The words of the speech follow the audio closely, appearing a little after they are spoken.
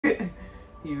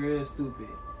He real stupid.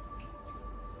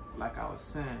 Like I was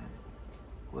saying.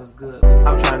 What's good?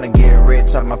 I'm trying to get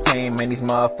rich off my pain, man. These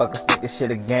motherfuckers think this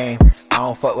shit a game. I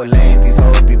don't fuck with lanes, these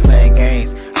hoes be playing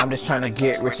games. I'm just trying to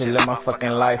get rich and live my fucking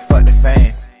life, fuck the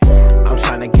fame. I'm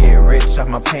trying to get rich off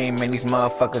my pain, man. These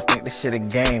motherfuckers think this shit a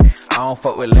game. I don't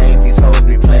fuck with lanes, these hoes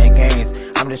be playing games.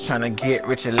 I'm just trying to get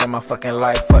rich and live my fucking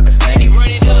life, fuck the fame.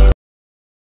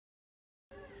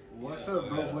 What's up,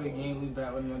 Brokegang? We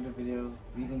back with another video.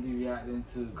 We gonna be reacting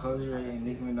to Coi Leray and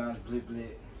Nicki Minaj Blick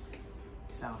Blick.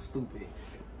 He sounds stupid.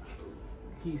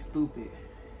 He's stupid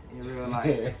in real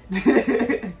life.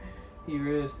 He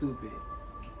real stupid.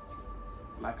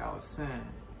 Like I was saying,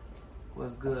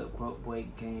 what's good,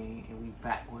 Brokegang? And we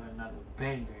back with another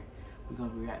banger. We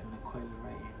gonna be reacting to Coi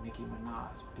Leray and Nicki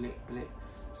Minaj Blick Blick.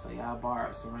 So y'all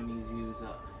Barbz to run these views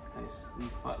up, cause we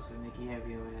fucks with Nicki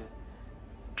heavy over here.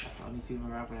 That's the only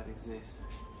female rapper that exists.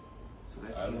 So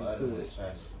let's get into it.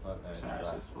 Trash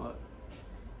as fuck.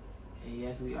 And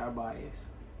yes, we are biased.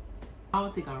 I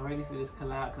don't think I'm ready for this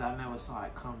collab because I never saw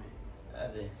it coming.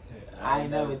 I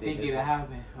ain't never think it'd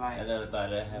happen. Like, I never thought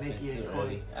that happened too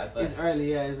early. It's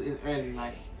early, yeah. It's early.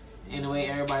 Like, in the way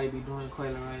everybody be doing Coi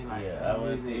Leray, like, yeah,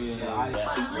 music.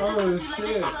 Oh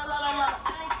shit!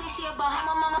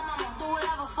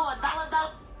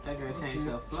 That girl changed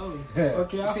her flow.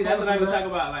 Okay, see, that's what I be talking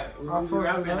about. Like, when we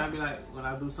rapping, I be like, when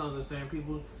I do songs with certain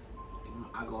people,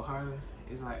 I go harder.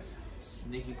 It's like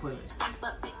Nicki putting it.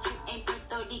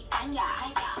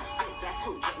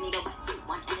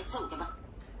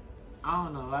 I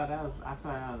don't know, like I feel like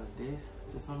that was a diss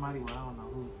to somebody, but I don't know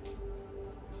who.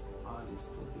 All this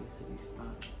publicity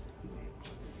stunts.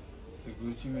 The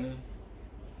Gucci man?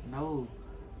 No.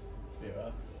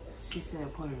 Yeah. She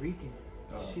said Puerto Rican.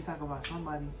 Oh. She talking about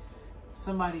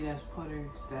somebody that's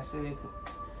that said they put.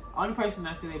 Only person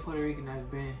that said they Puerto Rican that's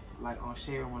been like on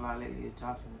Shade Room a lot lately is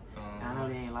Jocelyn. And I know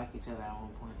they ain't like each other at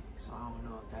one point, so I don't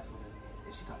know if that's what it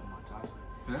is. Is she talking about Jocelyn?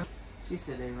 Yeah. She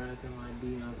said they run up in my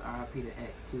DMs, RIP to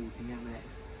X too, DMX.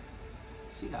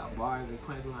 She got bars and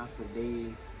punchlines for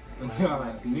days.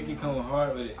 Like, Nicki coming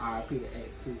hard with it. RIP to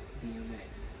X too,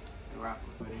 DMX, the rapper.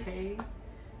 Okay,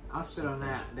 I'm still on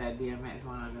that DMX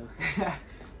line though.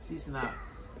 She snapped.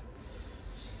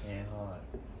 Can't hard.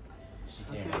 She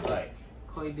can't fight.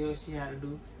 Coi did what she had to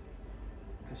do,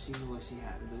 cause she knew what she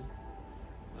had to do.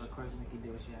 Well, of course, Nicki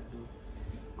did what she had to do.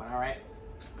 But alright,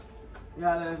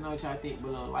 y'all let us know what y'all think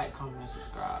below. Like, comment, and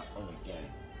subscribe. Oh my god.